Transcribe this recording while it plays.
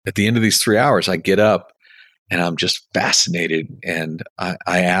at the end of these 3 hours, I get up and I'm just fascinated. And I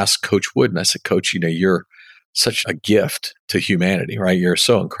asked Coach Wood, and I said, Coach, you're such a gift to humanity, right? You're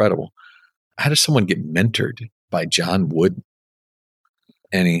so incredible. How does someone get mentored by John Wooden?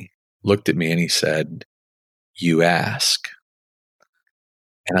 And he looked at me and he said, you ask.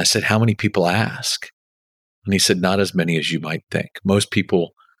 And I said, how many people ask? And he said, not as many as you might think. Most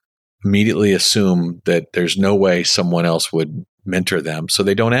people immediately assume that there's no way someone else would mentor them, so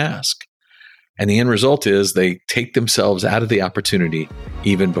they don't ask. And the end result is they take themselves out of the opportunity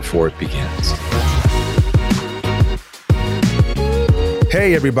even before it begins.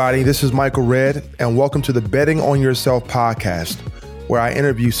 Hey, everybody, this is Michael Redd, and welcome to the Betting on Yourself podcast, where I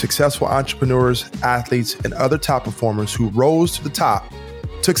interview successful entrepreneurs, athletes, and other top performers who rose to the top,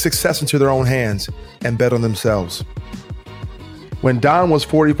 took success into their own hands, and bet on themselves. When Don was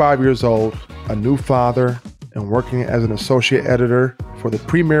 45 years old, a new father, and working as an associate editor for the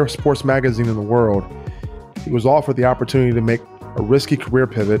premier sports magazine in the world, he was offered the opportunity to make a risky career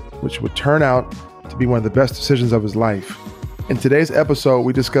pivot, which would turn out to be one of the best decisions of his life. In today's episode,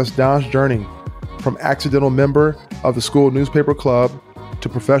 we discuss Don's journey from accidental member of the school newspaper club to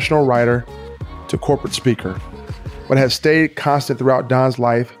professional writer to corporate speaker. What has stayed constant throughout Don's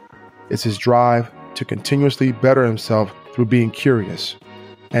life is his drive to continuously better himself through being curious.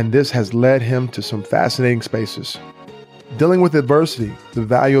 And this has led him to some fascinating spaces. Dealing with adversity, the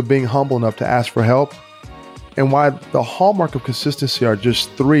value of being humble enough to ask for help, and why the hallmark of consistency are just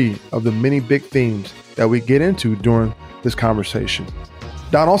three of the many big themes that we get into during this conversation.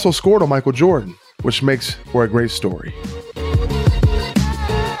 Don also scored on Michael Jordan, which makes for a great story.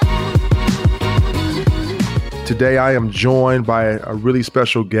 Today, I am joined by a really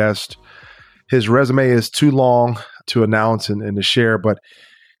special guest. His resume is too long to announce and to share, but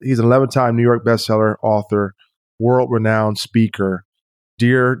he's an 11-time New York bestseller author, world-renowned speaker.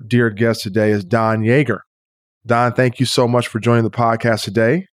 Dear guest today is Don Yaeger. Don, thank you so much for joining the podcast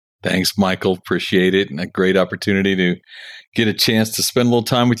today. Thanks, Michael. Appreciate it. And a great opportunity to get a chance to spend a little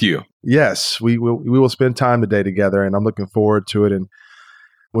time with you. Yes, we will spend time today together, and I'm looking forward to it. And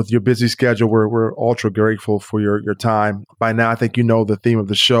with your busy schedule, we're ultra grateful for your time. By now, I think you know the theme of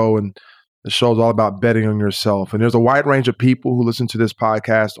the show, and the show is all about betting on yourself. And there's a wide range of people who listen to this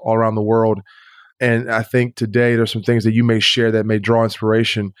podcast all around the world. And I think today there's some things that you may share that may draw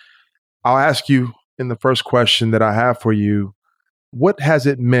inspiration. I'll ask you in the first question that I have for you, what has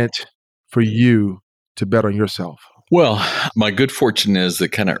it meant for you to bet on yourself? Well, my good fortune is that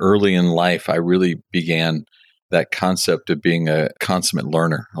kind of early in life, I really began that concept of being a consummate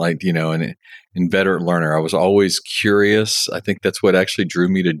learner, an inveterate learner. I was always curious. I think that's what actually drew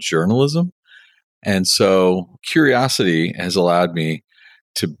me to journalism. And so curiosity has allowed me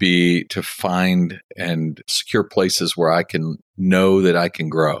to find and secure places where I can know that I can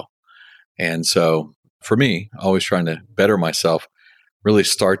grow. And so for me, always trying to better myself really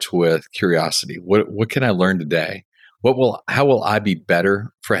starts with curiosity. What can I learn today? How will I be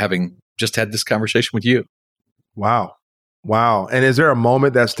better for having just had this conversation with you? Wow. And is there a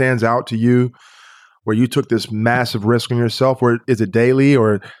moment that stands out to you where you took this massive risk on yourself? Or is it daily?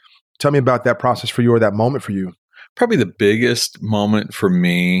 Or tell me about that process for you or that moment for you. Probably the biggest moment for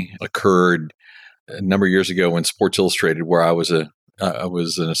me occurred a number of years ago when Sports Illustrated, where I was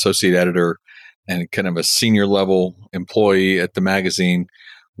an associate editor and kind of a senior level employee at the magazine,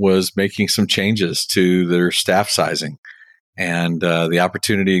 was making some changes to their staff sizing. And the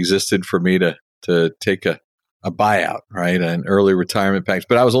opportunity existed for me to take a buyout, right? An early retirement package.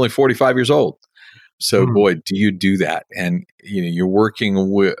 But I was only 45 years old. So boy, do you do that. And you're working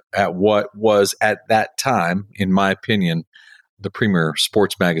at what was at that time, in my opinion, the premier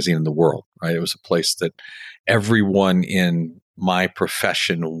sports magazine in the world, right? It was a place that everyone in my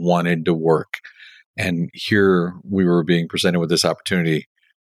profession wanted to work. And here we were being presented with this opportunity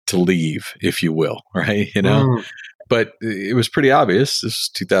to leave, if you will, right? But it was pretty obvious, this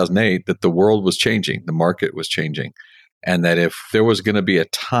was 2008, that the world was changing, the market was changing. And that if there was going to be a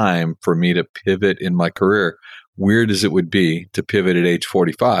time for me to pivot in my career, weird as it would be to pivot at age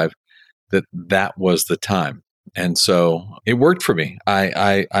 45, that was the time. And so it worked for me.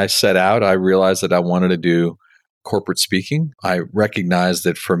 I set out, I realized that I wanted to do corporate speaking. I recognized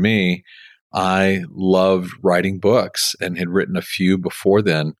that for me, I loved writing books and had written a few before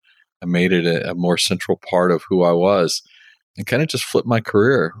then. I made it a more central part of who I was and kind of just flipped my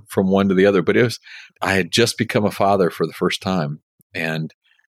career from one to the other. But I had just become a father for the first time. And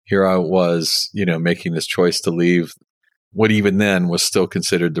here I was, making this choice to leave what even then was still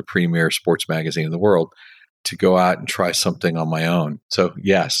considered the premier sports magazine in the world to go out and try something on my own. So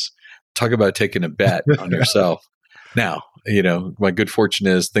yes, talk about taking a bet on yourself. Now, my good fortune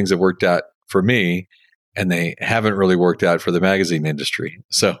is things have worked out for me, and they haven't really worked out for the magazine industry.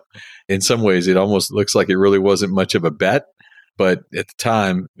 So in some ways, it almost looks like it really wasn't much of a bet. But at the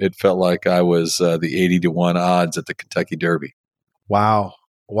time, it felt like I was the 80-1 odds at the Kentucky Derby. Wow.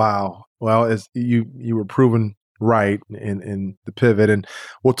 Well, you were proven right in the pivot. And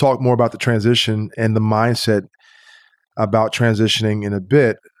we'll talk more about the transition and the mindset about transitioning in a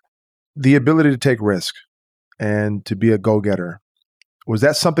bit. The ability to take risk and to be a go-getter. Was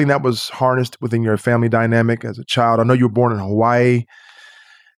that something that was harnessed within your family dynamic as a child? I know you were born in Hawaii,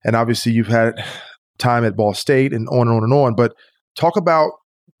 and obviously you've had time at Ball State and on and on and on, but talk about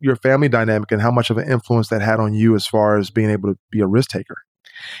your family dynamic and how much of an influence that had on you as far as being able to be a risk taker.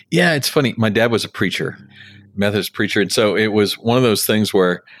 Yeah, it's funny. My dad was a preacher, Methodist preacher. And so it was one of those things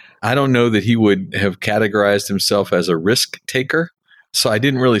where I don't know that he would have categorized himself as a risk taker. So I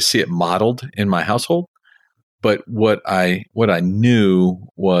didn't really see it modeled in my household. But what I knew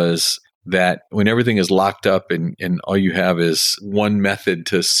was that when everything is locked up and all you have is one method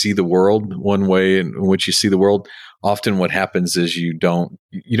to see the world, one way in which you see the world, often what happens is you don't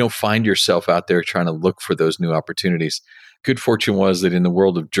find yourself out there trying to look for those new opportunities. Good fortune was that in the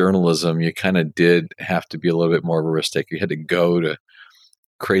world of journalism, you kind of did have to be a little bit more of a risk taker. You had to go to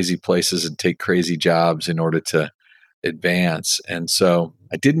crazy places and take crazy jobs in order to advance. And so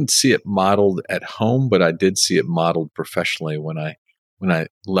I didn't see it modeled at home, but I did see it modeled professionally when I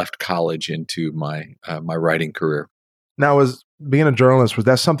left college into my my writing career. Now, as being a journalist, was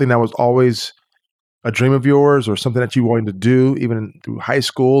that something that was always a dream of yours or something that you wanted to do even through high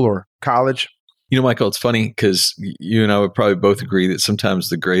school or college? Michael, it's funny because you and I would probably both agree that sometimes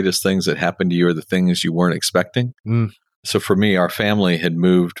the greatest things that happen to you are the things you weren't expecting. So for me, our family had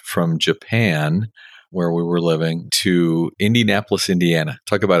moved from Japan, where we were living, to Indianapolis, Indiana.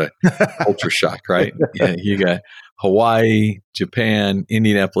 Talk about a culture shock, right? Yeah, you got Hawaii, Japan,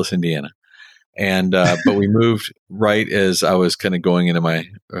 Indianapolis, Indiana. And but we moved right as I was kind of going into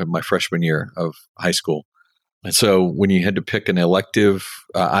my freshman year of high school. And so when you had to pick an elective,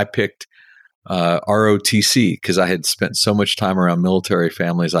 I picked ROTC because I had spent so much time around military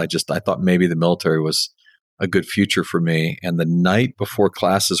families. I thought maybe the military was a good future for me. And the night before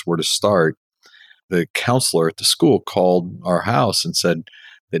classes were to start, the counselor at the school called our house and said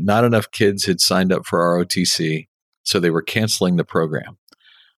that not enough kids had signed up for ROTC, so they were canceling the program.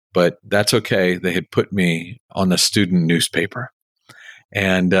 But that's okay. They had put me on the student newspaper.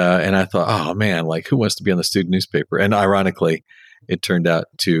 And I thought, oh man, like who wants to be on the student newspaper? And ironically, it turned out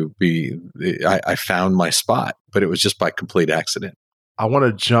to be, I found my spot, but it was just by complete accident. I want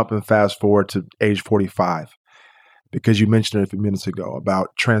to jump and fast forward to age 45 because you mentioned it a few minutes ago about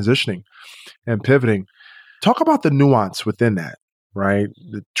transitioning and pivoting. Talk about the nuance within that, right?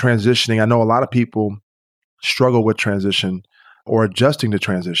 The transitioning. I know a lot of people struggle with transition or adjusting to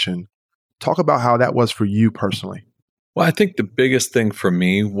transition. Talk about how that was for you personally. Well, I think the biggest thing for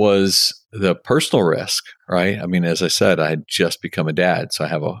me was the personal risk, right? I mean, as I said, I had just become a dad. So I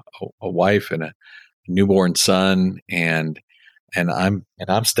have a wife and a newborn son, and I'm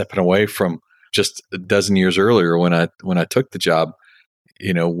stepping away from just a dozen years earlier when I took the job,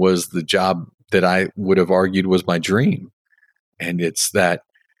 was the job that I would have argued was my dream. And it's that,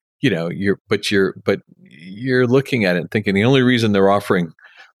 you're looking at it and thinking the only reason they're offering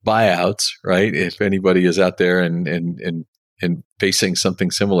buyouts, right? If anybody is out there and facing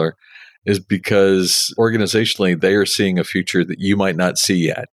something similar, is because organizationally they are seeing a future that you might not see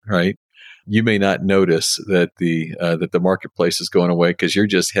yet, right? You may not notice that the marketplace is going away because you're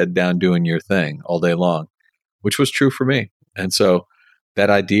just head down doing your thing all day long, which was true for me. And so that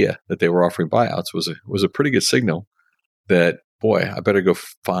idea that they were offering buyouts was a pretty good signal that, boy, I better go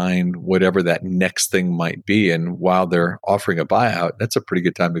find whatever that next thing might be. And while they're offering a buyout, that's a pretty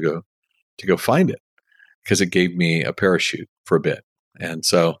good time to go find it, because it gave me a parachute for a bit. And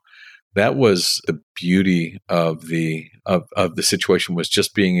so that was the beauty of the situation, was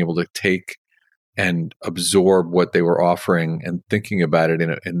just being able to take and absorb what they were offering and thinking about it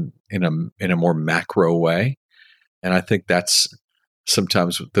in a more macro way. And I think that's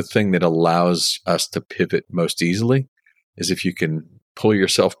sometimes the thing that allows us to pivot most easily, is if you can pull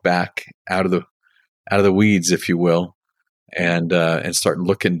yourself back out of the weeds, if you will, and start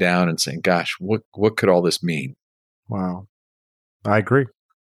looking down and saying, "Gosh, what could all this mean?" Wow, I agree.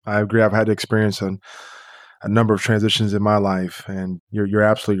 I've had to experience a number of transitions in my life, and you're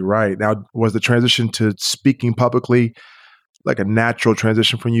absolutely right. Now, was the transition to speaking publicly like a natural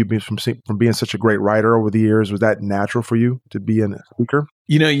transition for you, from being such a great writer over the years? Was that natural for you to be a speaker?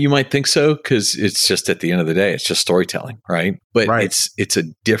 You might think so, because it's just, at the end of the day, it's just storytelling, right? But It's a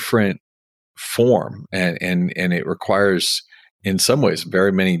different form, and it requires, in some ways,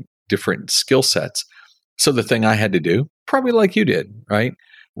 very many different skill sets. So the thing I had to do, probably like you did, right?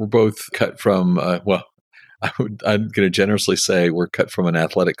 We're both cut from, I'm going to generously say we're cut from an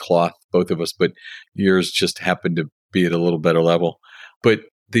athletic cloth, both of us, but yours just happened to be at a little better level. But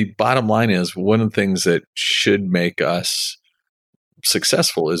the bottom line is, one of the things that should make us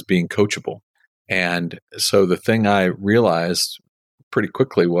successful is being coachable. And so the thing I realized pretty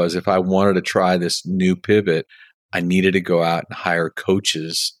quickly was, if I wanted to try this new pivot, I needed to go out and hire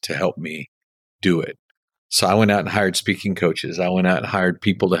coaches to help me do it. So I went out and hired speaking coaches. I went out and hired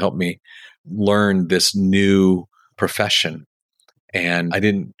people to help me learn this new profession. And I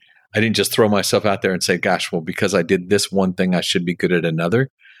didn't just throw myself out there and say, gosh, well, because I did this one thing, I should be good at another.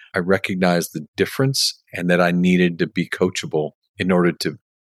 I recognized the difference and that I needed to be coachable in order to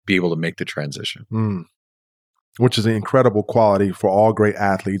be able to make the transition. Which is an incredible quality for all great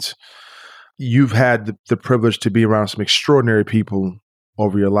athletes. You've had the privilege to be around some extraordinary people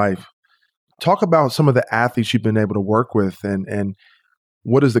over your life. Talk about some of the athletes you've been able to work with, and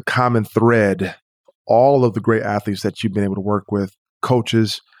what is the common thread, all of the great athletes that you've been able to work with,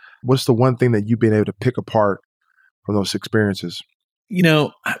 coaches. What's the one thing that you've been able to pick apart from those experiences?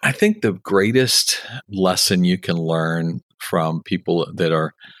 I think the greatest lesson you can learn from people that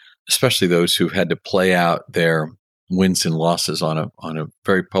are, especially those who've had to play out their wins and losses on a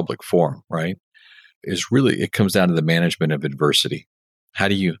very public forum, right, is really, it comes down to the management of adversity. How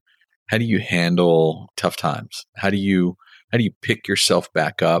do you handle tough times? How do you pick yourself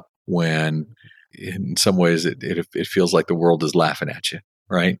back up when, in some ways, it feels like the world is laughing at you,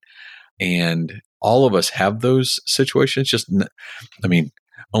 right? And all of us have those situations.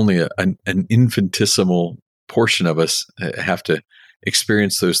 Only an infinitesimal portion of us have to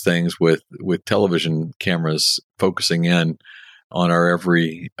experience those things with television cameras focusing in on our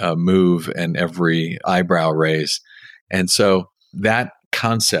every move and every eyebrow raise. And so that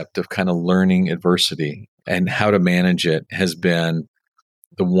concept of kind of learning adversity and how to manage it has been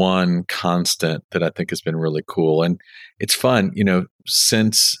the one constant that I think has been really cool. And it's fun,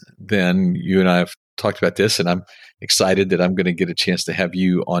 since then, you and I have talked about this, and I'm excited that I'm going to get a chance to have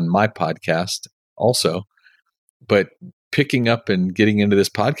you on my podcast also. But picking up and getting into this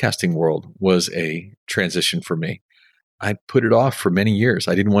podcasting world was a transition for me. I put it off for many years.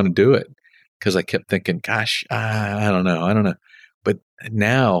 I didn't want to do it because I kept thinking, gosh, I don't know. But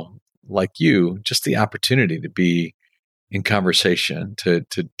now, like you, just the opportunity to be in conversation, to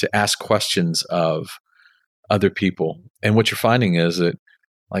ask questions of other people. And what you're finding is that,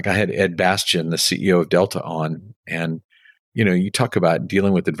 like, I had Ed Bastian, the CEO of Delta, on, and you talk about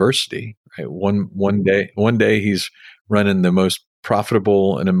dealing with adversity. Right? One day he's running the most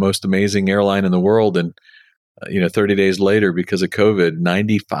profitable and the most amazing airline in the world, and 30 days later, because of COVID,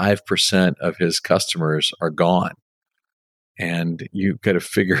 95% of his customers are gone. And you've got to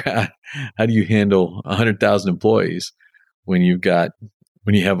figure out, how do you handle 100,000 employees when you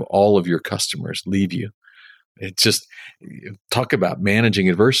have all of your customers leave you? It's just, talk about managing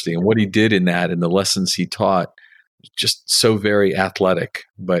adversity, and what he did in that and the lessons he taught, just so very athletic,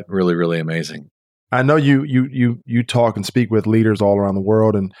 but really, really amazing. I know you talk and speak with leaders all around the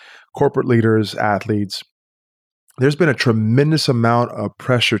world, and corporate leaders, athletes. There's been a tremendous amount of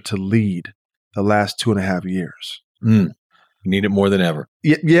pressure to lead the last 2.5 years. Need it more than ever.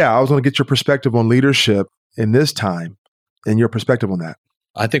 Yeah, I was going to get your perspective on leadership in this time and your perspective on that.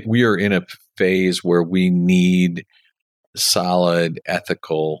 I think we are in a phase where we need solid,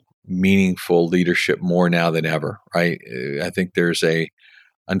 ethical, meaningful leadership more now than ever, right? I think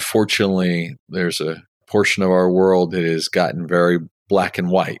unfortunately, there's a portion of our world that has gotten very black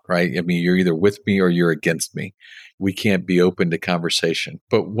and white, right? I mean, you're either with me or you're against me. We can't be open to conversation.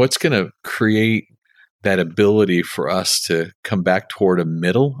 But what's going to create that ability for us to come back toward a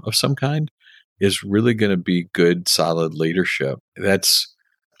middle of some kind is really going to be good, solid leadership. That's,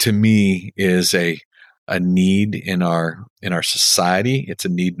 to me, is a need in our society. It's a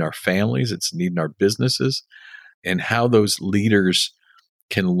need in our families. It's a need in our businesses, and how those leaders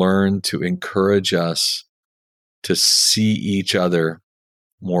can learn to encourage us to see each other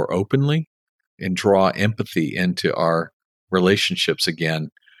more openly and draw empathy into our relationships again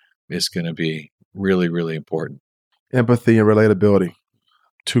is going to be really, really important. Empathy and relatability,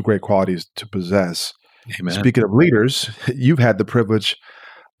 two great qualities to possess. Amen. Speaking of leaders, you've had the privilege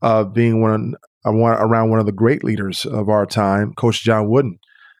of being around one of the great leaders of our time, Coach John Wooden.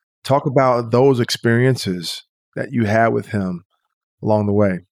 Talk about those experiences that you had with him along the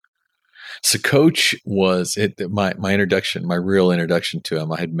way. So Coach was my introduction, my real introduction to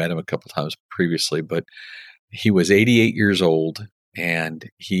him. I had met him a couple of times previously, but he was 88 years old, and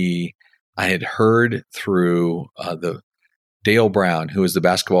he I had heard through the Dale Brown, who was the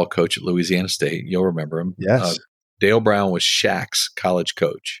basketball coach at Louisiana State. You'll remember him. Yes. Dale Brown was Shaq's college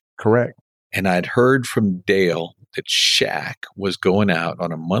coach. Correct. And I'd heard from Dale that Shaq was going out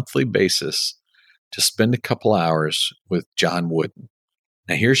on a monthly basis to spend a couple hours with John Wooden.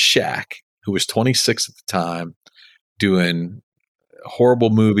 Now here's Shaq, who was 26 at the time, doing horrible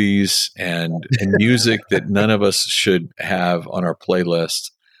movies and music that none of us should have on our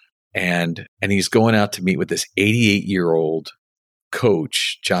playlist. And he's going out to meet with this 88-year-old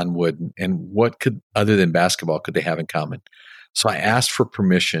coach, John Wooden. And what could, other than basketball, could they have in common? So I asked for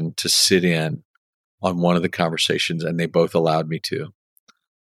permission to sit in on one of the conversations, and they both allowed me to.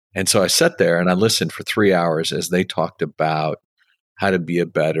 And so I sat there and I listened for 3 hours as they talked about how to be a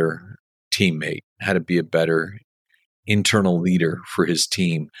better teammate, how to be a better internal leader for his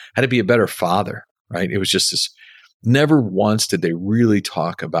team, how to be a better father, right? It was just this, never once did they really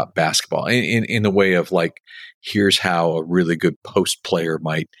talk about basketball in the way of like, here's how a really good post player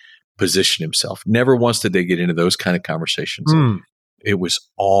might position himself. Never once did they get into those kind of conversations. It was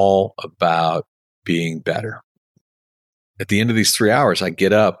all about being better. At the end of these 3 hours, I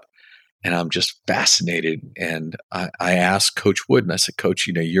get up and I'm just fascinated. And I asked Coach Wooden, I said, Coach,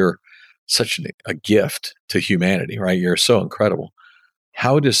 you're such a gift to humanity, right? You're so incredible.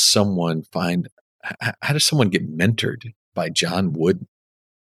 How does someone get mentored by John Wooden?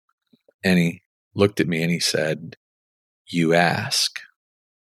 And he looked at me and he said, you ask.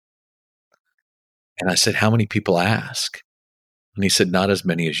 And I said, how many people ask? And he said, not as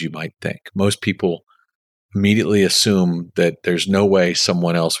many as you might think. Most people immediately assume that there's no way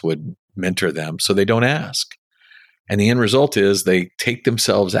someone else would mentor them, so they don't ask. And the end result is they take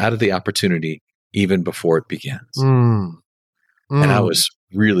themselves out of the opportunity even before it begins. And I was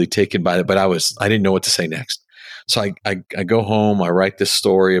really taken by that, but I didn't know what to say next. So I go home, I write this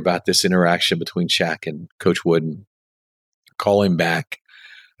story about this interaction between Shaq and Coach Wooden, call him back,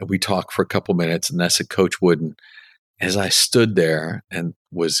 and we talk for a couple minutes. And I said, Coach Wooden, as I stood there and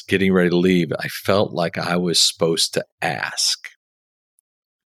was getting ready to leave, I felt like I was supposed to ask.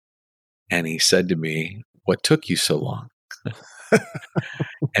 And he said to me, what took you so long?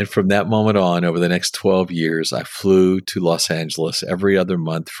 And from that moment on, over the next 12 years, I flew to Los Angeles every other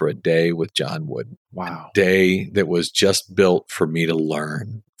month for a day with John Wooden. Wow. A day that was just built for me to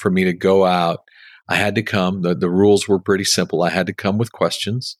learn, for me to go out. I had to come. The rules were pretty simple. I had to come with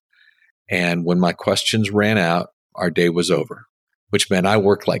questions. And when my questions ran out, our day was over, which meant I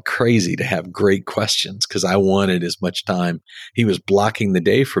worked like crazy to have great questions because I wanted as much time. He was blocking the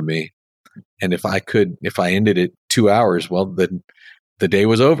day for me. And if I ended it 2 hours, well, then the day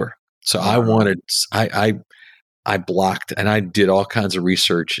was over. So I blocked and I did all kinds of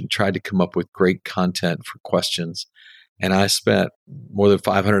research and tried to come up with great content for questions. And I spent more than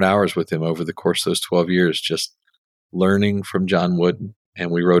 500 hours with him over the course of those 12 years, just learning from John Wooden.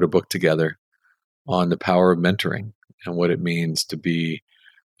 And we wrote a book together on the power of mentoring and what it means to be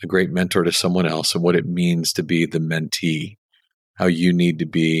a great mentor to someone else and what it means to be the mentee, how you need to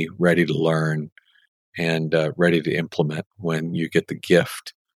be ready to learn and ready to implement when you get the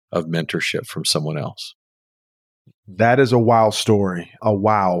gift of mentorship from someone else. That is a wow story. A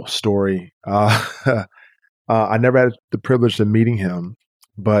wow story. I never had the privilege of meeting him,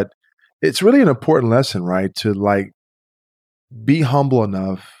 but it's really an important lesson, right? To like be humble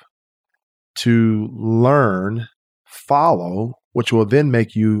enough to learn, follow, which will then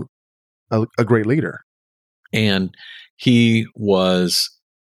make you a great leader. And he was,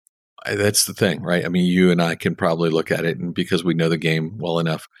 that's the thing, right? I mean, you and I can probably look at it, and because we know the game well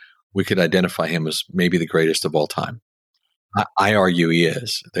enough, we could identify him as maybe the greatest of all time. I argue he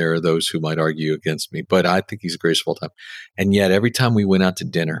is. There are those who might argue against me, but I think he's the greatest of all time. And yet every time we went out to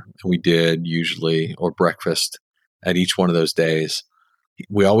dinner, and we did usually, or breakfast at each one of those days,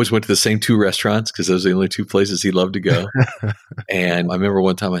 we always went to the same two restaurants because those are the only two places he loved to go. And I remember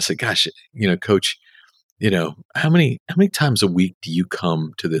one time I said, gosh, Coach, how many times a week do you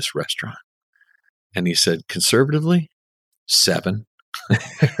come to this restaurant? And he said, conservatively, 7.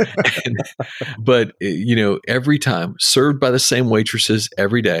 But every time, served by the same waitresses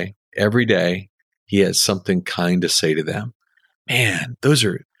every day, he had something kind to say to them. Man, those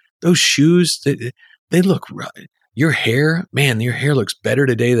shoes, they look right. Your hair, man, your hair looks better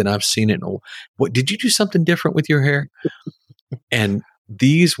today than I've seen it. What, did you do something different with your hair? And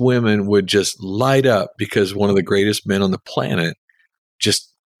these women would just light up because one of the greatest men on the planet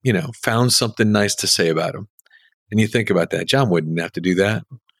just, found something nice to say about him. And you think about that. John wouldn't have to do that,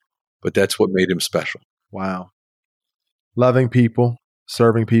 but that's what made him special. Wow. Loving people,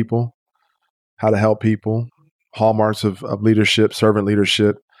 serving people, how to help people, hallmarks of leadership, servant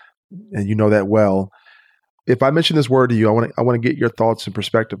leadership. and you know that well. If I mention this word to you, I want to get your thoughts and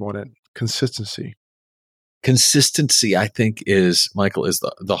perspective on it. Consistency. Consistency, I think, is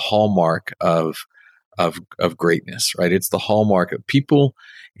the hallmark of greatness, right? It's the hallmark of people.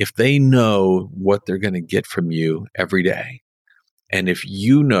 If they know what they're going to get from you every day, and if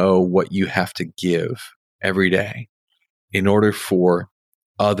you know what you have to give every day in order for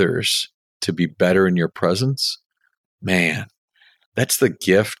others to be better in your presence, man, that's the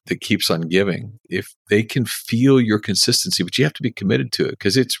gift that keeps on giving. If they can feel your consistency, but you have to be committed to it,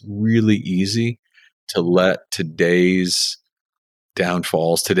 because it's really easy to let today's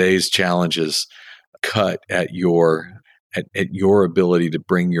downfalls, today's challenges cut at your ability to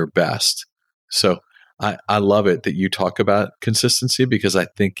bring your best. So I love it that you talk about consistency, because I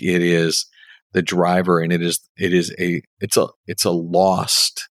think it is the driver, and it's a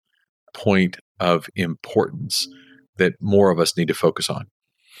lost point of importance that more of us need to focus on.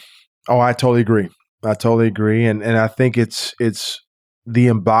 Oh, I totally agree. And I think it's the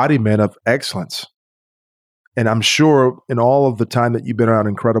embodiment of excellence. And I'm sure in all of the time that you've been around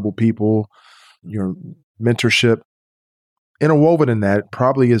incredible people, your mentorship, interwoven in that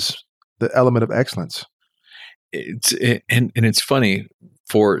probably is the element of excellence. It's funny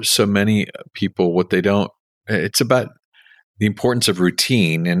for so many people, it's about the importance of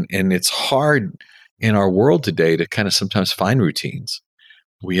routine, and it's hard in our world today to kind of sometimes find routines.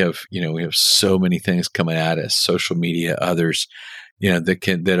 We have so many things coming at us, social media, others,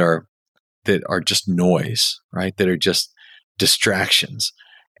 that are just noise, right? That are just distractions.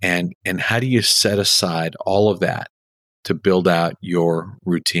 And how do you set aside all of that to build out your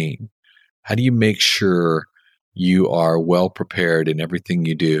routine? How do you make sure you are well prepared in everything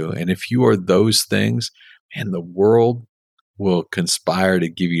you do? And if you are those things, and the world will conspire to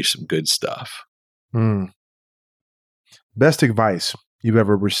give you some good stuff. Best advice you've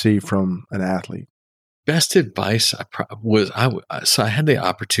ever received from an athlete? Best advice so I had the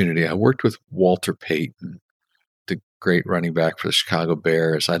opportunity. I worked with Walter Payton, the great running back for the Chicago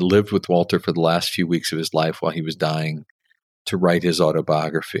Bears. I lived with Walter for the last few weeks of his life while he was dying, to write his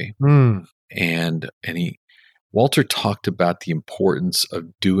autobiography. And Walter talked about the importance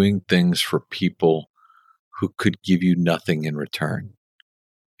of doing things for people who could give you nothing in return.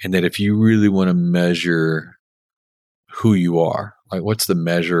 And that if you really want to measure who you are, like what's the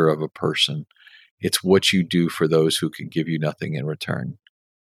measure of a person, it's what you do for those who can give you nothing in return.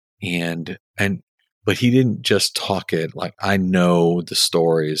 But he didn't just talk it. Like, I know the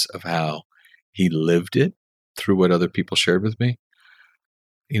stories of how he lived it through what other people shared with me.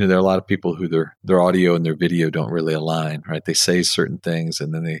 There are a lot of people who their audio and their video don't really align, right? They say certain things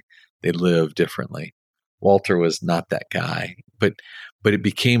and then they live differently. Walter was not that guy, but it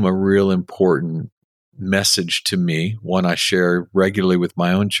became a real important message to me. One I share regularly with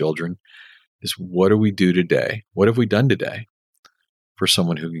my own children is, what do we do today? What have we done today for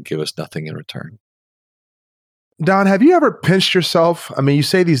someone who can give us nothing in return? Don, have you ever pinched yourself? I mean, you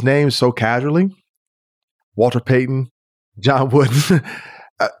say these names so casually. Walter Payton, John Wooden.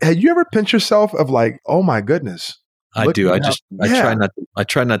 Had you ever pinched yourself of like, oh my goodness? I do. I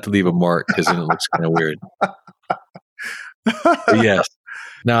try not to leave a mark, because then it looks kind of weird. But yes.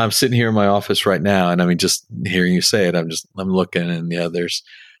 Now I'm sitting here in my office right now, and I mean, just hearing you say it, I'm looking, and there's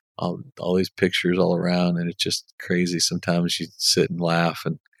all these pictures all around, and it's just crazy. Sometimes you sit and laugh,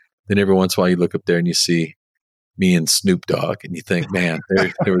 and then every once in a while you look up there and you see me and Snoop Dogg, and you think, man,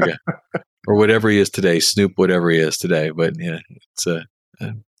 there we go. Or whatever he is today, Snoop, whatever he is today. But it's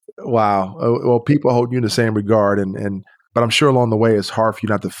wow. Well, people hold you in the same regard, but I'm sure along the way it's hard for you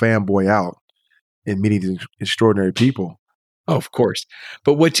not to fanboy out in meeting these extraordinary people. Oh, of course.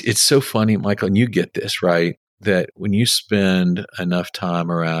 But it's so funny, Michael, and you get this, right? That when you spend enough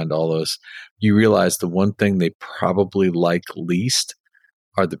time around all those, you realize the one thing they probably like least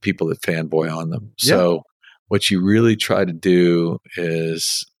are the people that fanboy on them. Yeah. So what you really try to do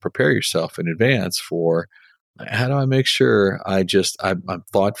is prepare yourself in advance for, how do I make sure I'm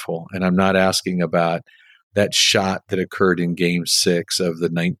thoughtful, and I'm not asking about that shot that occurred in Game 6 of the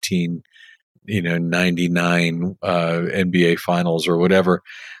 99 NBA Finals or whatever.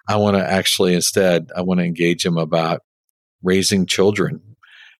 I want to engage them about raising children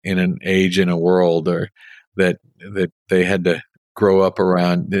in an age, in a world that they had to grow up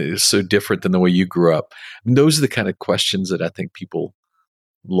around. It's so different than the way you grew up. I mean, those are the kind of questions that I think people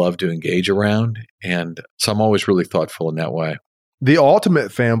love to engage around. And so I'm always really thoughtful in that way. The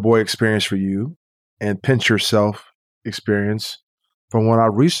ultimate fanboy experience for you, and pinch yourself experience, from what I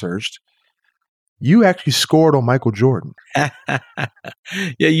researched, You actually scored on Michael Jordan.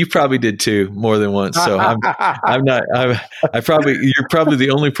 Yeah, you probably did too, more than once. So you're probably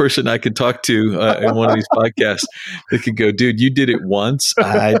the only person I could talk to in one of these podcasts that could go, dude, you did it once.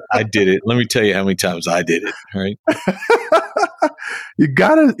 I did it. Let me tell you how many times I did it. All right. You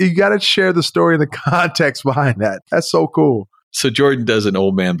gotta share the story and the context behind that. That's so cool. So Jordan does an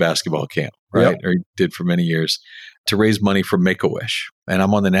old man basketball camp, right? Yep. Or he did for many years, to raise money for Make-A-Wish. And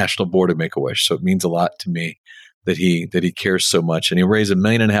I'm on the national board of Make-A-Wish. So it means a lot to me that he cares so much. And he raised $1.5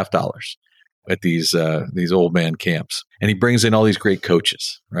 million at these old man camps. And he brings in all these great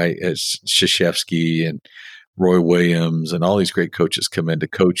coaches, right? It's Krzyzewski and Roy Williams and all these great coaches come in to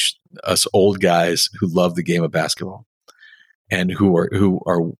coach us old guys who love the game of basketball and who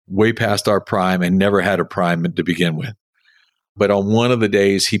are way past our prime and never had a prime to begin with. But on one of the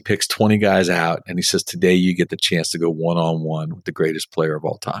days, he picks 20 guys out and he says, today you get the chance to go one-on-one with the greatest player of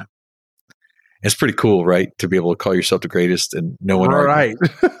all time. It's pretty cool, right? To be able to call yourself the greatest and no one argues.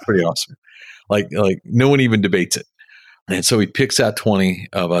 Right. Pretty awesome. Like no one even debates it. And so he picks out 20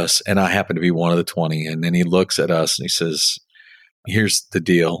 of us, and I happen to be one of the 20. And then he looks at us and he says, here's the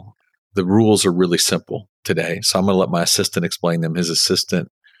deal. The rules are really simple today. So I'm going to let my assistant explain them. His assistant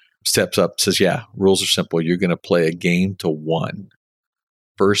steps up, says, yeah, rules are simple. You're going to play a game to 1.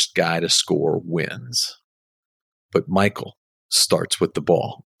 First guy to score wins. But Michael starts with the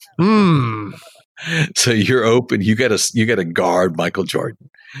ball. So you're open. You got to guard Michael Jordan.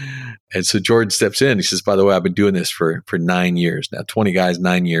 And so Jordan steps in. He says, by the way, I've been doing this for 9 years now, 20 guys,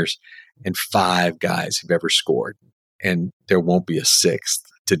 9 years, and 5 guys have ever scored. And there won't be a 6th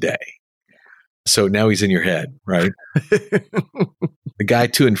today. So now he's in your head, right? The guy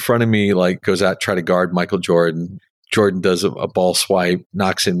 2 in front of me goes out, try to guard Michael Jordan. Jordan does a ball swipe,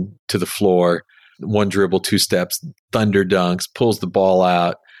 knocks him to the floor, 1 dribble, 2 steps, thunder dunks, pulls the ball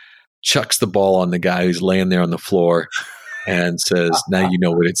out, chucks the ball on the guy who's laying there on the floor and says, now you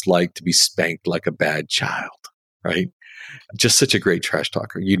know what it's like to be spanked like a bad child, right? Just such a great trash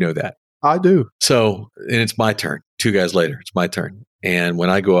talker. You know that. I do. So, and it's my turn. 2 guys later, it's my turn. And when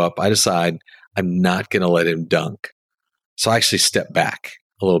I go up, I decide I'm not going to let him dunk. So I actually step back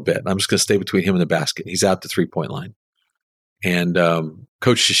a little bit. I'm just going to stay between him and the basket. He's out the 3-point line. And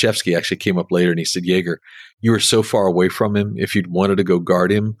Coach Krzyzewski actually came up later and he said, Yeager, you were so far away from him. If you'd wanted to go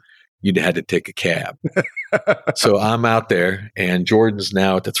guard him, you'd had to take a cab. So I'm out there and Jordan's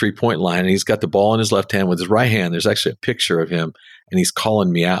now at the 3-point line and he's got the ball in his left hand with his right hand. There's actually a picture of him and he's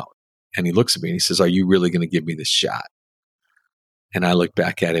calling me out. And he looks at me and he says, are you really going to give me this shot? And I looked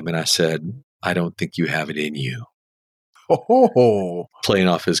back at him and I said, I don't think you have it in you. Oh, playing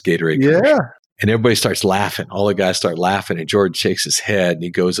off his Gatorade commercial. Yeah. And everybody starts laughing. All the guys start laughing. And Jordan shakes his head and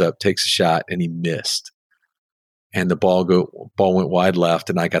he goes up, takes a shot, and he missed. And the ball went wide left,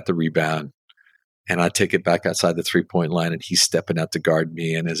 and I got the rebound. And I take it back outside the 3-point line, and he's stepping out to guard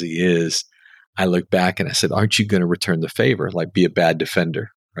me. And as he is, I look back and I said, aren't you going to return the favor? Like, be a bad defender,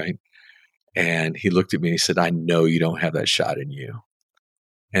 right? And he looked at me and he said, I know you don't have that shot in you.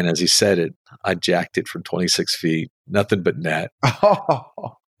 And as he said it, I jacked it from 26 feet, nothing but net.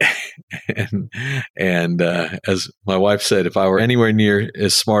 And as my wife said, if I were anywhere near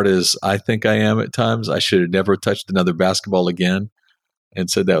as smart as I think I am at times, I should have never touched another basketball again. And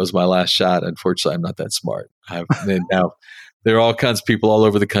said that was my last shot. Unfortunately, I'm not that smart. Now there are all kinds of people all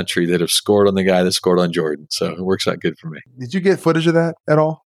over the country that have scored on the guy that scored on Jordan. So it works out good for me. Did you get footage of that at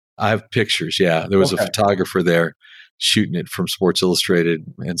all? I have pictures. Yeah, there was a photographer there shooting it from Sports Illustrated,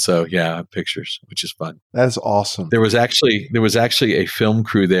 and so I have pictures, which is fun. That's awesome. There was actually a film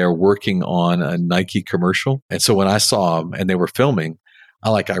crew there working on a Nike commercial, and so when I saw them and they were filming,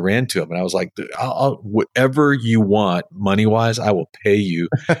 I ran to them and I was like, I'll whatever you want money wise, I will pay you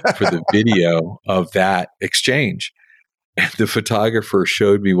for the video of that exchange. And the photographer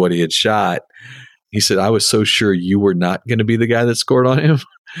showed me what he had shot. He said, I was so sure you were not going to be the guy that scored on him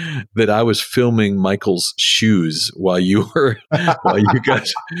that I was filming Michael's shoes while you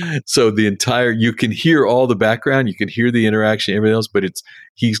guys. So you can hear all the background, you can hear the interaction, everything else, but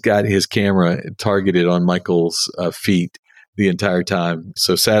he's got his camera targeted on Michael's feet the entire time.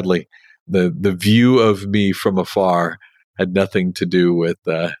 So sadly, the view of me from afar had nothing to do with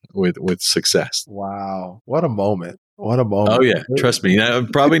success. Wow. What a moment. What a moment. Oh, yeah. Trust me.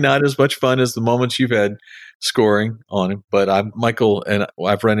 Probably not as much fun as the moments you've had scoring on him. But Michael, and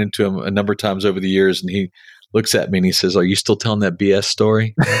I've run into him a number of times over the years, and he looks at me and he says, are you still telling that BS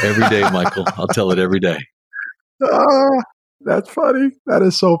story? Every day, Michael. I'll tell it every day. That's funny. That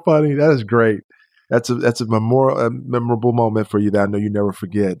is so funny. That is great. That's a memorable moment for you that I know you never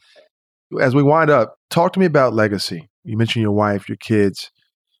forget. As we wind up, talk to me about legacy. You mentioned your wife, your kids.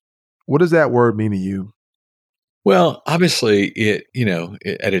 What does that word mean to you? Well, obviously,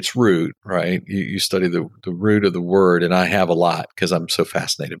 at its root, right? You study the root of the word, and I have a lot because I'm so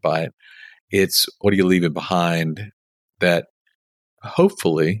fascinated by it. It's what are you leaving behind that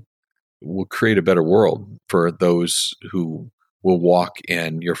hopefully will create a better world for those who will walk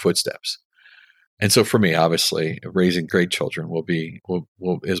in your footsteps. And so for me, obviously, raising great children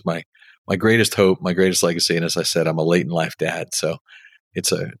is my greatest hope, my greatest legacy. And as I said, I'm a late in life dad, so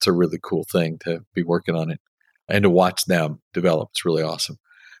it's a really cool thing to be working on it and to watch them develop. It's really awesome.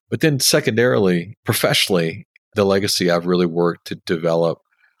 But then secondarily, professionally, the legacy I've really worked to develop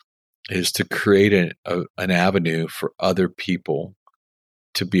is to create an avenue for other people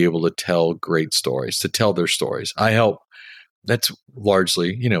to be able to tell great stories, to tell their stories. I help. That's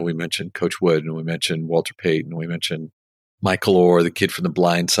largely, we mentioned Coach Wood, and we mentioned Walter Payton, we mentioned Michael Orr, the kid from The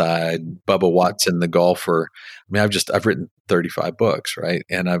Blind Side, Bubba Watson, the golfer. I mean, I've written 35 books, right?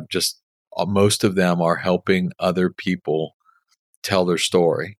 And most of them are helping other people tell their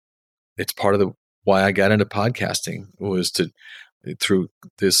story. It's part of why I got into podcasting was through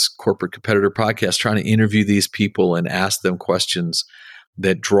this corporate competitor podcast, trying to interview these people and ask them questions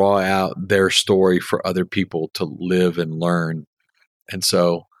that draw out their story for other people to live and learn. And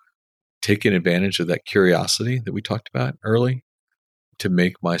so taking advantage of that curiosity that we talked about early to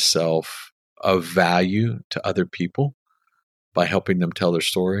make myself of value to other people by helping them tell their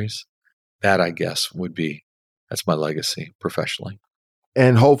stories, that I guess that's my legacy professionally.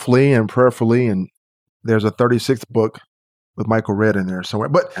 And hopefully and prayerfully, and there's a 36th book with Michael Redd in there somewhere,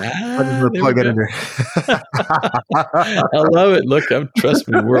 but I just want to plug it in there. I love it. Look, trust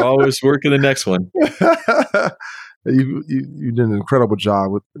me, we're always working the next one. You did an incredible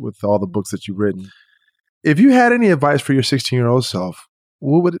job with all the books that you've written. If you had any advice for your 16-year-old self,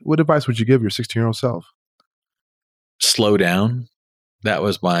 what advice would you give your 16-year-old self? Slow down. That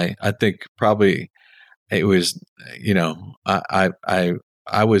was I think probably it was, I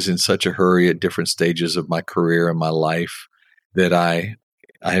was in such a hurry at different stages of my career and my life that I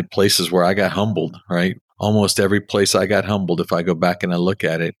had places where I got humbled, right? Almost every place I got humbled, if I go back and I look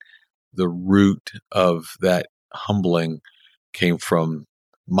at it, the root of that humbling came from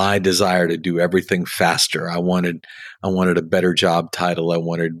my desire to do everything faster. I wanted a better job title. I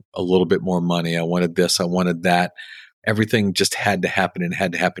wanted a little bit more money. I wanted this. I wanted that. Everything just had to happen and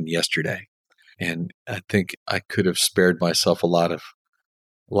had to happen yesterday. And I think I could have spared myself a lot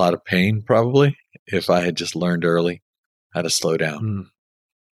of pain probably if I had just learned early how to slow down.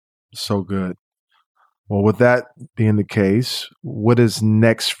 So good. Well, with that being the case, what is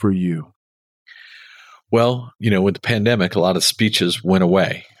next for you? Well, with the pandemic, a lot of speeches went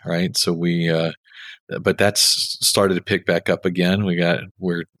away, right? So but that's started to pick back up again. We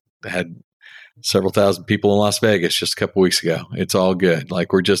had several thousand people in Las Vegas just a couple weeks ago. It's all good.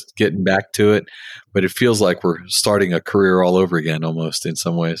 Like we're just getting back to it, but it feels like we're starting a career all over again, almost in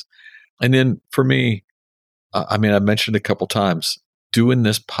some ways. And then for me, I mentioned a couple times doing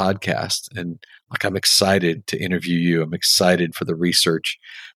this podcast, and like I'm excited to interview you. I'm excited for the research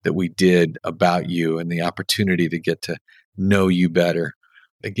that we did about you and the opportunity to get to know you better.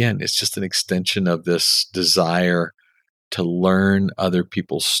 Again, it's just an extension of this desire to learn other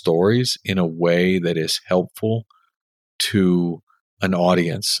people's stories in a way that is helpful to an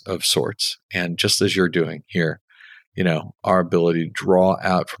audience of sorts. And just as you're doing here, our ability to draw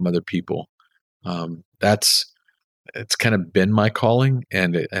out from other people, it's kind of been my calling,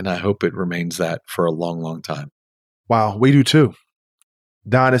 and I hope it remains that for a long, long time. Wow, we do too.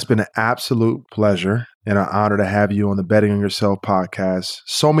 Don, it's been an absolute pleasure and an honor to have you on the Betting on Yourself podcast.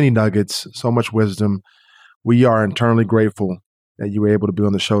 So many nuggets, so much wisdom. We are eternally grateful that you were able to be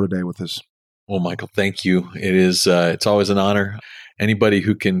on the show today with us. Well, Michael, thank you. It is, it's always an honor. Anybody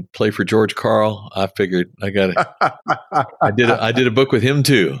who can play for George Karl, I figured I got it. I did a book with him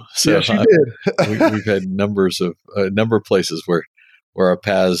too. So yes, you did. We've had a number of places where our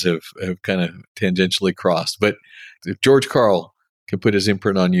paths have kind of tangentially crossed. But if George Karl can put his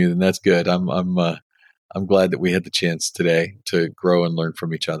imprint on you, then that's good. I'm glad that we had the chance today to grow and learn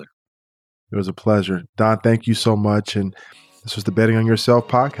from each other. It was a pleasure. Don, thank you so much. And this was the Betting on Yourself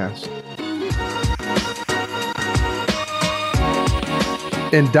podcast.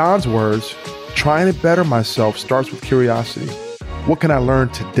 In Don's words, trying to better myself starts with curiosity. What can I learn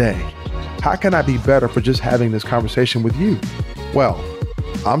today? How can I be better for just having this conversation with you? Well,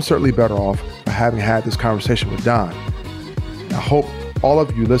 I'm certainly better off for having had this conversation with Don. I hope all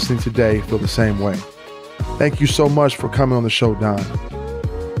of you listening today feel the same way. Thank you so much for coming on the show, Don.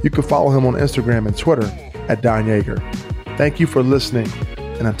 You can follow him on Instagram and Twitter at Don Yeager. Thank you for listening.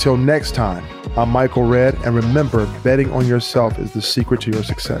 And until next time, I'm Michael Redd, and remember, betting on yourself is the secret to your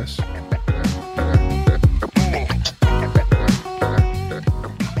success.